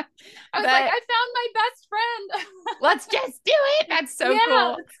 I was like, I found my best friend. Let's just do it. That's so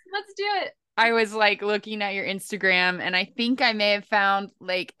cool. Let's do it. I was like looking at your Instagram, and I think I may have found,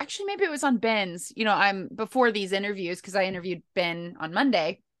 like, actually maybe it was on Ben's, I'm before these interviews, because I interviewed Ben on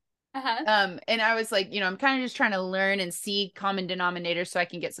Monday. And I was like, I'm kind of just trying to learn and see common denominators so I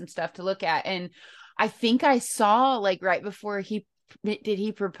can get some stuff to look at. And I think I saw, like, right before did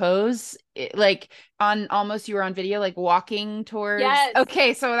he propose, like on Almost, you were on video, like walking towards. Yes.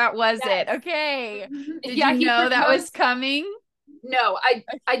 Okay, so that was it. Okay. Did you know that was coming? No,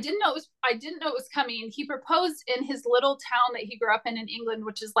 I didn't know it was coming. He proposed in his little town that he grew up in England,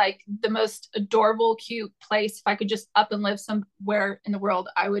 which is like the most adorable, cute place. If I could just up and live somewhere in the world,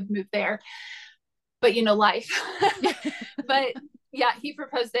 I would move there. But life. But yeah, he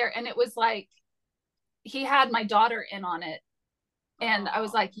proposed there, and it was like he had my daughter in on it. And I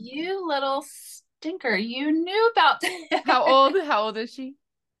was like, you little stinker, you knew about that. How old is she?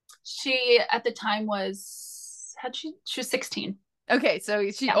 She at the time she was 16. Okay, so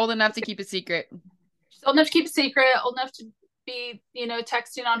she's old enough to keep a secret. She's old enough to keep a secret, old enough to be,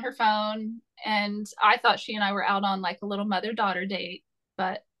 texting on her phone. And I thought she and I were out on like a little mother-daughter date,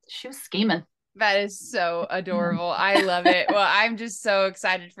 but she was scheming. That is so adorable. I love it. Well, I'm just so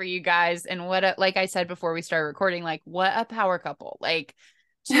excited for you guys. And like I said before we started recording, like, what a power couple. Like,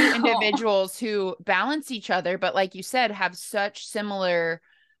 two individuals who balance each other, but like you said, have such similar,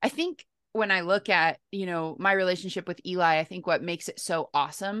 I think when I look at, my relationship with Eli, I think what makes it so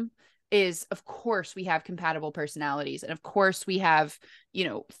awesome is, of course, we have compatible personalities, and of course we have,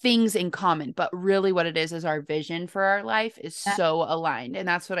 things in common, but really what it is our vision for our life is so aligned. And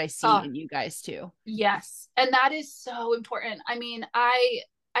that's what I see in you guys too. Yes. And that is so important. I mean, I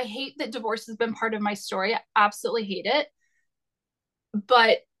hate that divorce has been part of my story. I absolutely hate it.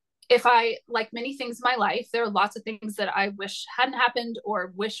 But if I, like many things in my life, there are lots of things that I wish hadn't happened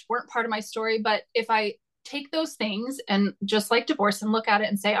or wish weren't part of my story. But if I take those things and just like divorce and look at it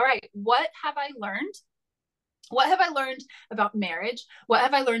and say, all right, what have I learned? What have I learned about marriage? What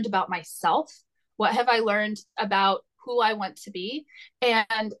have I learned about myself? What have I learned about who I want to be?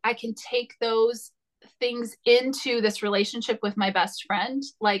 And I can take those things into this relationship with my best friend.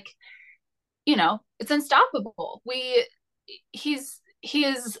 Like, it's unstoppable. He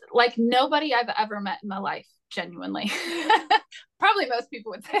is like nobody I've ever met in my life, genuinely. Probably most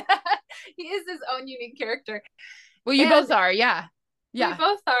people would say that. He is his own unique character. Well, you both are, yeah. We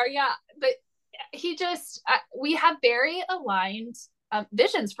both are, yeah. But we have very aligned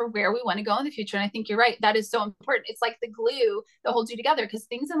visions for where we want to go in the future. And I think you're right. That is so important. It's like the glue that holds you together, because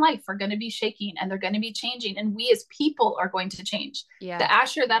things in life are going to be shaking and they're going to be changing. And we as people are going to change. Yeah. The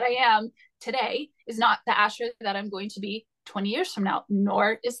Asher that I am today is not the Asher that I'm going to be 20 years from now,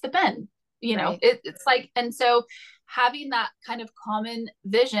 nor is the Ben. Right. It's like, and so having that kind of common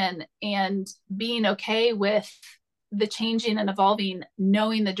vision and being okay with the changing and evolving,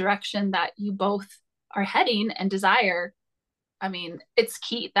 knowing the direction that you both are heading and desire, I mean, it's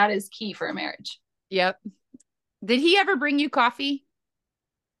key. That is key for a marriage. Yep. Did he ever bring you coffee?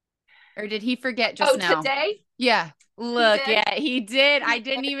 Or did he forget just now? Today? Yeah. Look, he did. I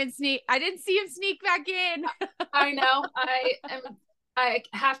didn't see him sneak back in. I know. I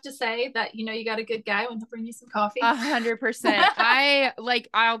have to say that, you got a good guy when he'll bring you some coffee. 100%.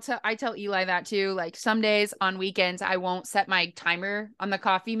 I tell Eli that too. Like, some days on weekends, I won't set my timer on the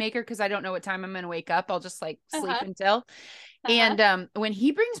coffee maker because I don't know what time I'm going to wake up. I'll just like sleep until. And when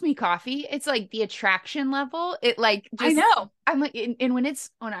he brings me coffee, it's like the attraction level. It like, just, I know. I'm like, and when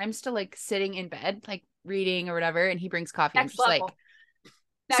I'm still like sitting in bed, like reading or whatever, and he brings coffee, I'm just like,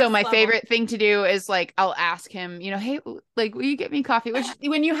 so my favorite thing to do is like, I'll ask him, hey, like, will you get me coffee? Which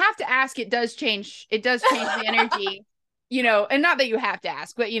when you have to ask, it does change the energy, and not that you have to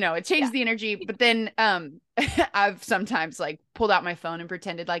ask, but it changes the energy. But then I've sometimes like pulled out my phone and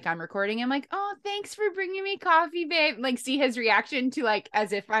pretended like I'm recording. I'm like, oh, thanks for bringing me coffee, babe. Like, see his reaction to like,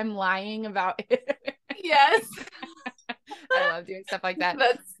 as if I'm lying about it. Yes. I love doing stuff like that.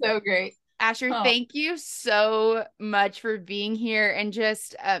 That's so great. Asher, thank you so much for being here. And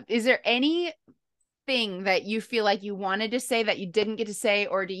just, is there anything that you feel like you wanted to say that you didn't get to say,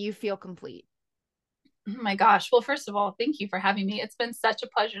 or do you feel complete? Oh my gosh. Well, first of all, thank you for having me. It's been such a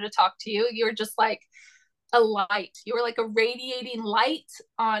pleasure to talk to you. You're just like a light. You were like a radiating light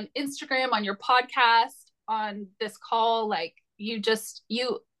on Instagram, on your podcast, on this call. Like, you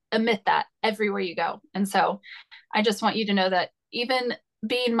emit that everywhere you go. And so I just want you to know that even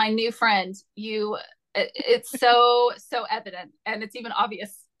being my new friend, it's so evident, and it's even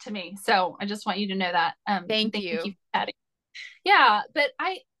obvious to me. So I just want you to know that. Thank you for chatting. Yeah, but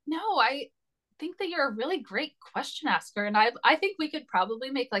I think that you're a really great question asker, and I think we could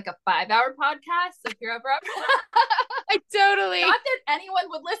probably make like a 5-hour podcast if you're ever up. I totally, not that anyone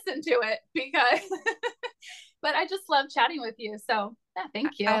would listen to it, because but I just love chatting with you. So yeah,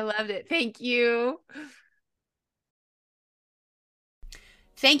 thank you. I loved it. Thank you.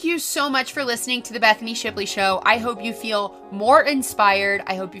 Thank you so much for listening to the Bethany Shipley Show. I hope you feel more inspired.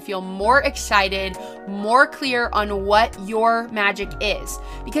 I hope you feel more excited, more clear on what your magic is,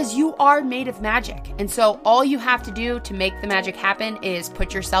 because you are made of magic. And so all you have to do to make the magic happen is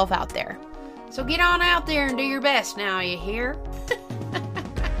put yourself out there. So get on out there and do your best now, you hear?